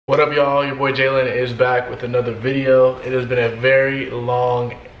What up, y'all? Your boy Jaylen is back with another video. It has been a very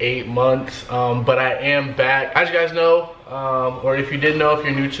long 8 months, but I am back. As you guys know, or if you didn't know, if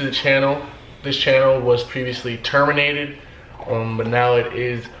you're new to the channel, this channel was previously terminated, but now it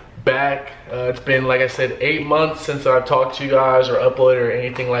is back. It's been, like I said, 8 months since I've talked to you guys or uploaded or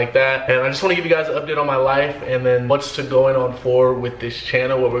anything like that, and I just want to give you guys an update on my life and then what's going on forward with this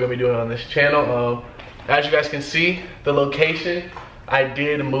channel, what we're gonna be doing on this channel. As you guys can see, the location, I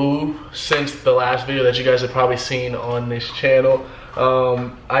did move since the last video that you guys have probably seen on this channel.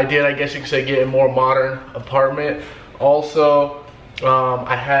 I did, I guess you could say, get a more modern apartment. Also,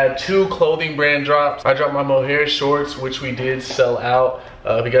 I had 2 clothing brand drops. I dropped my mohair shorts, which we did sell out.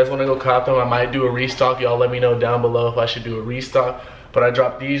 If you guys want to go cop them, I might do a restock. Y'all let me know down below if I should do a restock. But I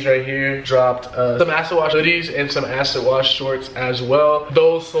dropped these right here. Dropped some acid wash hoodies and some acid wash shorts as well.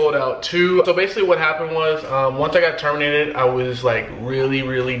 Those sold out too. So basically what happened was, once I got terminated, I was like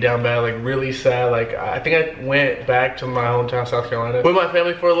really down bad, like really sad. Like I think I went back to my hometown, South Carolina, with my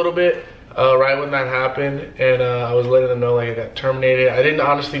family for a little bit. Right when that happened, and I was letting them know like I got terminated. I didn't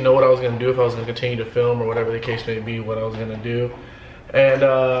honestly know what I was gonna do, if I was gonna continue to film or whatever the case may be, what I was gonna do. And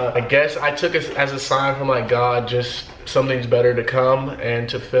I guess I took it as a sign from like God, just something's better to come, and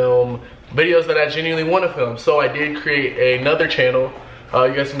to film videos that I genuinely want to film. So I did create another channel.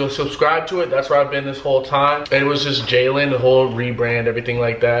 You guys can go subscribe to it. That's where I've been this whole time. And it was just Jaylen, the whole rebrand, everything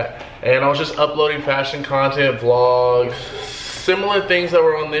like that. And I was just uploading fashion content, vlogs, similar things that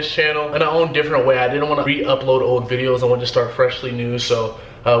were on this channel in our own different way. I didn't want to re-upload old videos. I wanted to start freshly new. So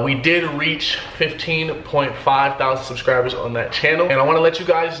we did reach 15.5 thousand subscribers on that channel. And I want to let you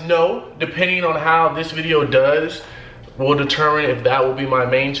guys know, depending on how this video does, will determine if that will be my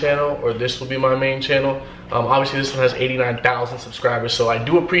main channel or this will be my main channel. Obviously this one has 89,000 subscribers, so I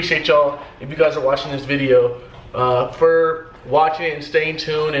do appreciate y'all if you guys are watching this video, for watching it and staying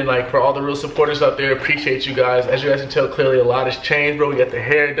tuned, and like for all the real supporters out there. Appreciate you guys. As you guys can tell, clearly a lot has changed, bro. We got the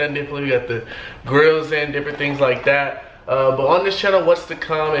hair done differently, we got the grills in, different things like that. But on this channel, what's to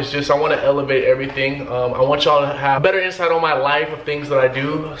come is just, I want to elevate everything. I want y'all to have better insight on my life, of things that I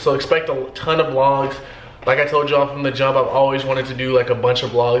do. So expect a ton of vlogs. Like I told y'all from the jump, I've always wanted to do like a bunch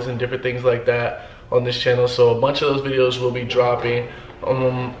of vlogs and different things like that on this channel. So a bunch of those videos will be dropping.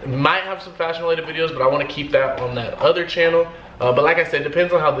 Might have some fashion related videos, but I want to keep that on that other channel. But like I said,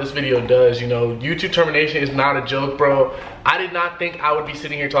 depends on how this video does. You know, YouTube termination is not a joke, bro. I did not think I would be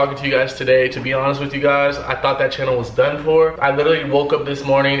sitting here talking to you guys today, to be honest with you guys. I thought that channel was done for. I literally woke up this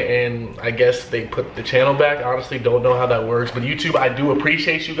morning and I guess they put the channel back. I honestly don't know how that works, but YouTube, I do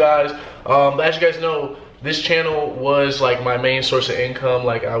appreciate you guys. But as you guys know, this channel was like my main source of income.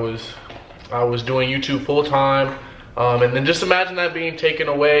 Like I was doing YouTube full time. And then just imagine that being taken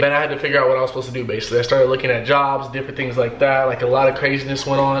away. Then I had to figure out what I was supposed to do, basically. I started looking at jobs, different things like that. Like a lot of craziness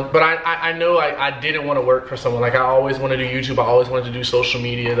went on. But I know I didn't want to work for someone. Like I always wanted to do YouTube. I always wanted to do social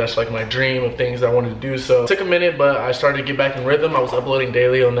media. That's like my dream of things that I wanted to do. So it took a minute, but I started to get back in rhythm. I was uploading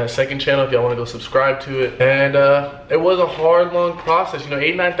daily on that second channel if y'all want to go subscribe to it. And it was a hard, long process. You know,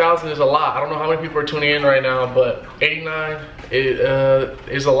 89,000 is a lot. I don't know how many people are tuning in right now, but 89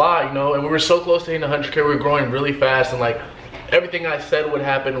 is a lot, you know. And we were so close to hitting 100K. We were growing really fast, and like everything I said would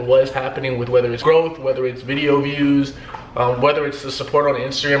happen was happening, with whether it's growth, whether it's video views, whether it's the support on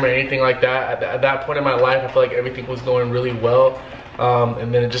Instagram or anything like that. At that point in my life, I feel like everything was going really well.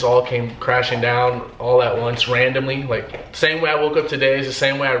 And then it just all came crashing down all at once, randomly. Like same way I woke up today is the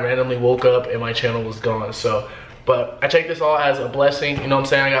same way I randomly woke up and my channel was gone. So, but I take this all as a blessing. You know what I'm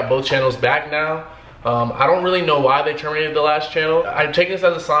saying? I got both channels back now. I don't really know why they terminated the last channel. I take this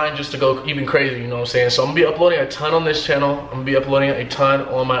as a sign just to go even crazy, you know what I'm saying? So I'm gonna be uploading a ton on this channel. I'm gonna be uploading a ton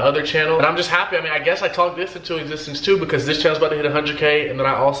on my other channel. And I'm just happy. I mean, I guess I talked this into existence too, because this channel's about to hit 100K, and then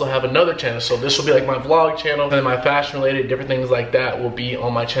I also have another channel. So this will be like my vlog channel, and then my fashion related, different things like that will be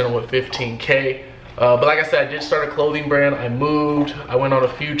on my channel with 15K. But like I said, I did start a clothing brand. I moved, I went on a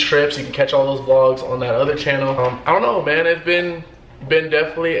few trips. You can catch all those vlogs on that other channel. I don't know, man, it's been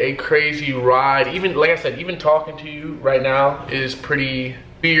definitely a crazy ride. Even like I said, even talking to you right now is pretty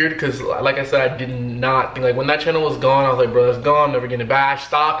weird, because like I said, I did not think, like when that channel was gone, I was like, bro, it's gone, I'm never getting it back. I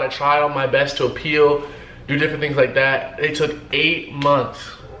stopped, I tried all my best to appeal, do different things like that. It took 8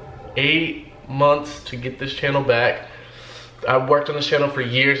 months to get this channel back. I've worked on this channel for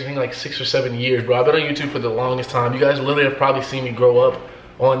years, I think like 6 or 7 years, bro. I've been on YouTube for the longest time. You guys literally have probably seen me grow up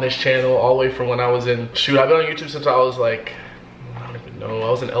on this channel all the way from when I was in, shoot, I've been on YouTube since I was like, no,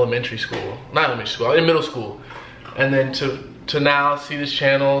 I was in elementary school. Not elementary school, I was in middle school. And then to now see this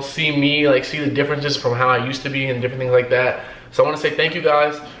channel, see me, like see the differences from how I used to be and different things like that. So I want to say thank you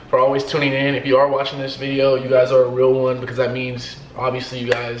guys for always tuning in. If you are watching this video, you guys are a real one, because that means obviously you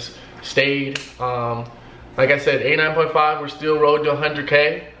guys stayed. Like I said, 89.5, we're still road to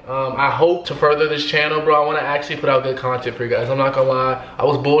 100K. I hope to further this channel, bro. I want to actually put out good content for you guys. I'm not gonna lie, I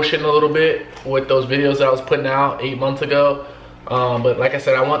was bullshitting a little bit with those videos that I was putting out 8 months ago. But like I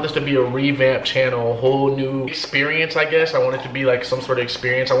said, I want this to be a revamped channel, a whole new experience, I guess. I want it to be like some sort of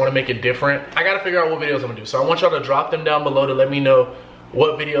experience. I want to make it different. I gotta figure out what videos I'm gonna do. So I want y'all to drop them down below to let me know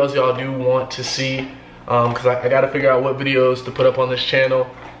what videos y'all do want to see. Because I gotta figure out what videos to put up on this channel.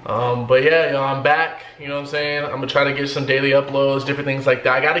 But yeah, y'all, I'm back. You know what I'm saying? I'm gonna try to get some daily uploads, different things like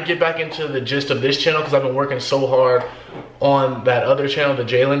that. I gotta get back into the gist of this channel because I've been working so hard on that other channel, the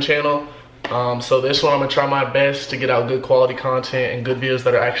Jaylen channel. So this one I'm gonna try my best to get out good quality content and good videos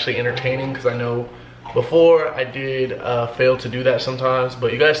that are actually entertaining, because I know before I did fail to do that sometimes,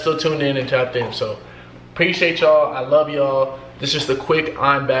 but you guys still tuned in and tapped in. So appreciate y'all. I love y'all. This is just a quick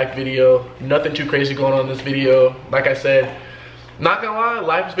I'm back video. Nothing too crazy going on in this video. Like I said, not gonna lie,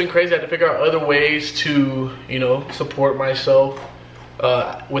 life has been crazy. I had to figure out other ways to, you know, support myself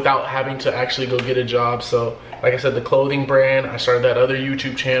without having to actually go get a job. So like I said, the clothing brand, I started that other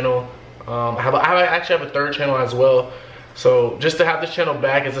YouTube channel. I actually have a third channel as well. So just to have this channel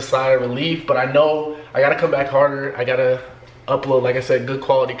back is a sigh of relief, but I know I gotta come back harder. I gotta upload, like I said, good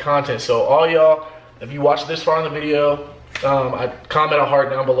quality content. So all y'all, if you watched this far in the video, I comment a heart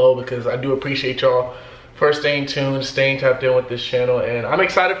down below, because I do appreciate y'all for staying tuned, staying tapped in with this channel, and I'm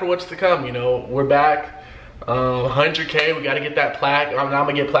excited for what's to come. You know, we're back, 100K. We got to get that plaque. I'm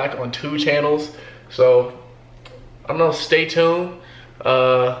gonna get plaque on 2 channels. So I don't know. Stay tuned.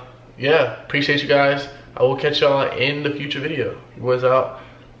 Yeah, appreciate you guys. I will catch y'all in the future video. You boys out.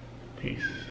 Peace.